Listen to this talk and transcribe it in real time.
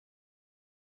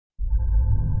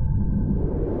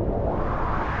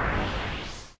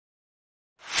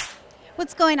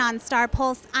What's going on,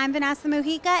 Starpulse? I'm Vanessa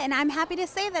Mojica, and I'm happy to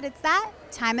say that it's that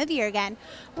time of year again.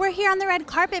 We're here on the red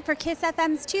carpet for KIIS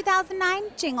FM's 2009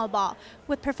 Jingle Ball,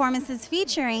 with performances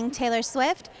featuring Taylor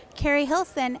Swift, Keri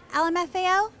Hilson,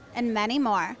 LMFAO, and many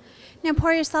more. Now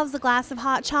pour yourselves a glass of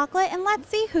hot chocolate, and let's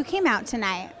see who came out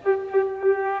tonight.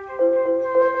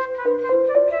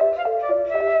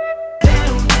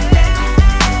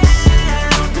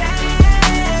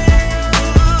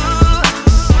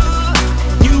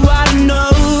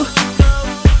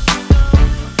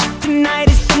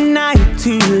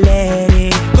 To let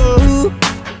it go,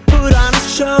 put on a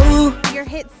show. Your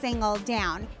hit single,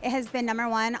 Down, it has been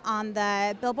 #1 on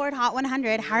the Billboard Hot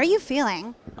 100. How are you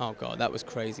feeling? Oh God, that was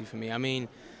crazy for me. I mean,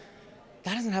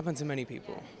 that doesn't happen to many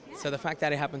people. So the fact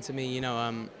that it happened to me, you know,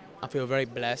 I feel very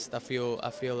blessed. I feel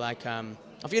like I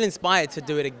feel inspired to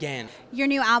do it again. Your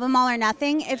new album, All or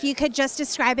Nothing, if you could just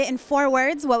describe it in 4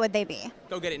 words, what would they be?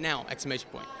 Go get it now! Exclamation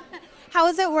point. How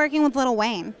is it working with Lil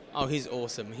Wayne? Oh, he's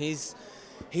awesome.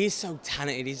 He's so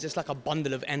talented. He's just like a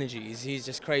bundle of energy. He's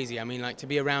just crazy. I mean, like, to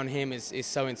be around him is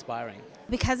so inspiring.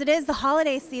 Because it is the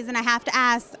holiday season, I have to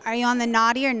ask, are you on the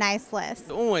naughty or nice list?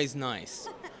 Always nice.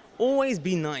 Always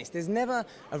be nice. There's never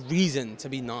a reason to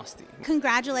be nasty.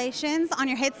 Congratulations on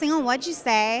your hit single, What'd You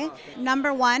Say?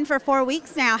 #1 for 4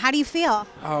 weeks now. How do you feel?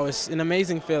 Oh, it's an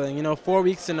amazing feeling. You know, 4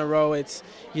 weeks in a row, it's,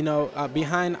 you know,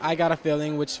 behind I Got a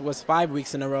Feeling, which was 5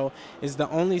 weeks in a row, is the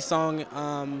only song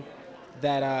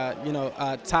that you know,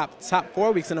 top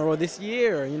 4 weeks in a row this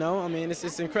year. You know, I mean,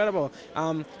 it's incredible.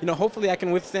 You know, hopefully I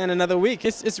can withstand another week.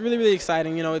 It's really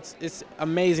exciting. You know, it's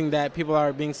amazing that people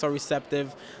are being so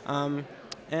receptive.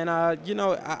 And you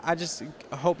know, I just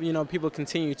hope, you know, people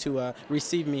continue to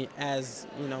receive me as,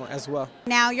 you know, as well.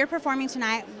 Now you're performing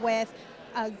tonight with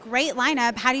a great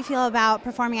lineup. How do you feel about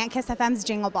performing at KIIS FM's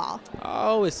Jingle Ball?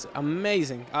 Oh, it's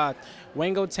amazing.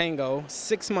 Wango Tango,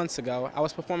 6 months ago, I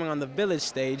was performing on the Village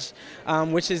stage,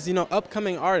 which is, you know,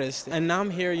 upcoming artist, and now I'm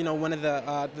here, you know, one of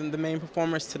the main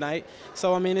performers tonight.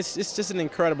 So I mean, it's just an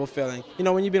incredible feeling. You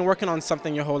know, when you've been working on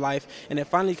something your whole life and it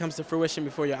finally comes to fruition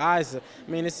before your eyes, I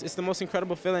mean, it's the most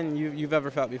incredible feeling you've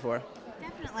ever felt before.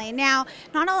 Definitely. Now,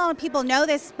 not a lot of people know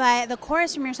this, but the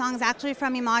chorus from your song is actually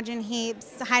from Imogen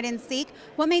Heap's Hide and Seek.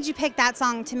 What made you pick that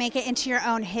song to make it into your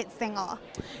own hit single?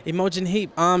 Imogen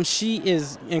Heap, she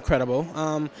is incredible.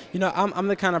 You know, I'm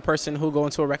the kind of person who go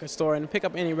into a record store and pick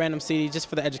up any random CD just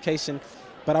for the education.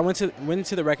 But I went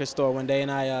to the record store one day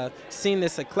and I seen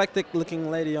this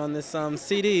eclectic-looking lady on this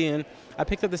CD, and I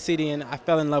picked up the CD and I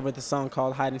fell in love with the song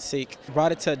called Hide and Seek.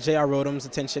 Brought it to J.R. Rodom's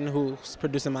attention, who's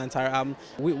producing my entire album.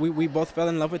 We both fell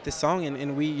in love with this song,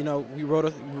 and we, you know, we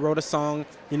wrote a song,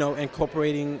 you know,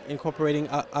 incorporating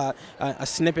a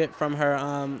snippet from her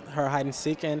Hide and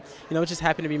Seek, and, you know, it just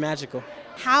happened to be magical.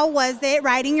 How was it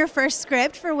writing your first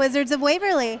script for Wizards of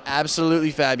Waverly?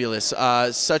 Absolutely fabulous.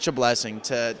 Such a blessing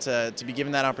to be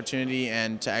given that opportunity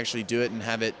and to actually do it and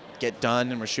have it get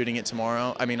done, and we're shooting it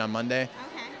tomorrow, on Monday,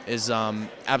 is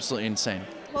absolutely insane.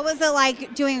 What was it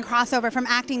like doing a crossover from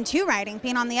acting to writing,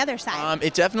 being on the other side?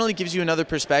 It definitely gives you another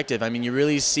perspective. I mean, you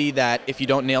really see that if you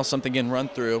don't nail something in run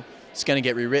through, it's going to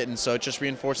get rewritten, so it just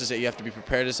reinforces that you have to be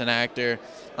prepared as an actor.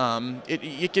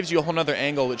 It gives you a whole other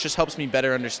angle, which just helps me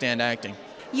better understand acting.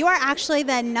 You are actually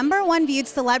the #1 viewed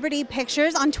celebrity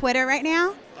pictures on Twitter right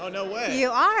now. Oh, no way.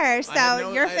 You are,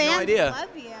 so your fans love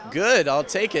you. Good, I'll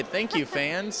take it. Thank you,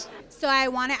 fans. So I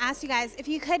want to ask you guys, if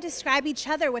you could describe each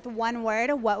other with 1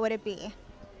 word, what would it be?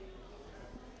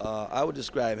 I would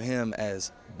describe him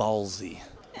as ballsy.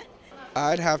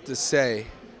 I'd have to say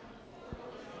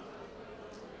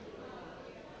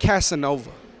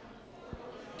Casanova.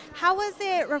 How was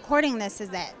it recording this, is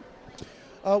it?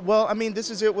 Well, I mean,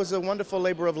 it was a wonderful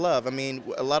labor of love. I mean,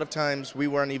 a lot of times we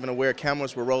weren't even aware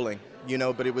cameras were rolling, you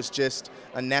know, but it was just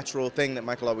a natural thing that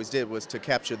Michael always did, was to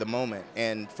capture the moment.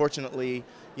 And fortunately,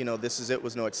 you know,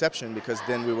 was no exception, because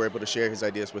then we were able to share his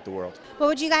ideas with the world. What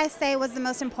would you guys say was the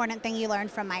most important thing you learned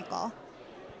from Michael?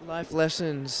 Life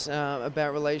lessons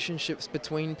about relationships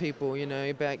between people, you know,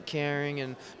 about caring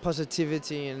and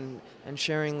positivity and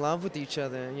sharing love with each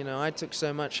other. You know, I took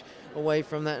so much away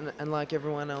from that, and like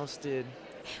everyone else did.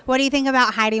 What do you think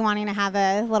about Heidi wanting to have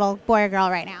a little boy or girl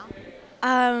right now?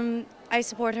 I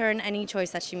support her in any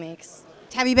choice that she makes.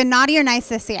 Have you been naughty or nice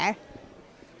this year?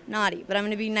 Naughty, but I'm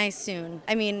going to be nice soon.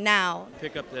 I mean, now.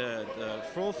 Pick up the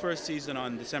full first season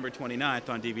on December 29th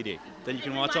on DVD. Then you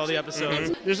can watch all the episodes.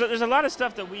 Mm-hmm. There's a lot of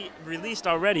stuff that we released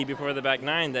already before the back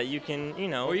 9 that you can, you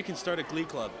know. Or you can start a Glee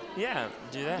Club. Yeah,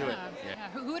 do that. Do it. Yeah.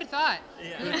 Who would have thought?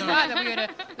 Yeah. Who would have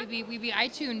thought that we'd be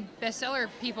iTunes bestseller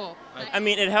people? I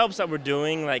mean, it helps that we're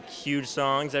doing like huge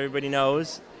songs everybody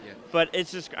knows. Yeah. But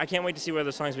it's just, I can't wait to see what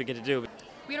other songs we get to do.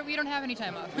 We don't have any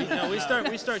time off. No, we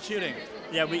start shooting.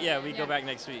 Yeah, we go back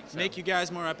next week. So. Make you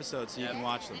guys more episodes so you can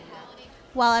watch them.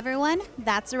 Well, everyone,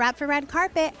 that's a wrap for Red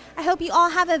Carpet. I hope you all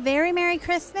have a very Merry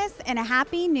Christmas and a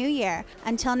Happy New Year.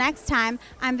 Until next time,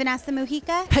 I'm Vanessa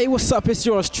Mujica. Hey, what's up? It's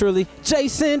yours truly,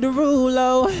 Jason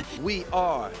DeRulo. We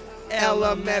are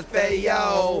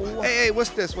LMFAO. Hey,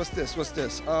 what's this?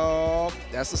 Oh,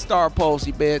 that's a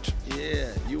Starpulse, bitch.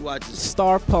 Yeah, you watch it.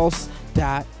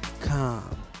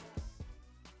 Starpulse.com.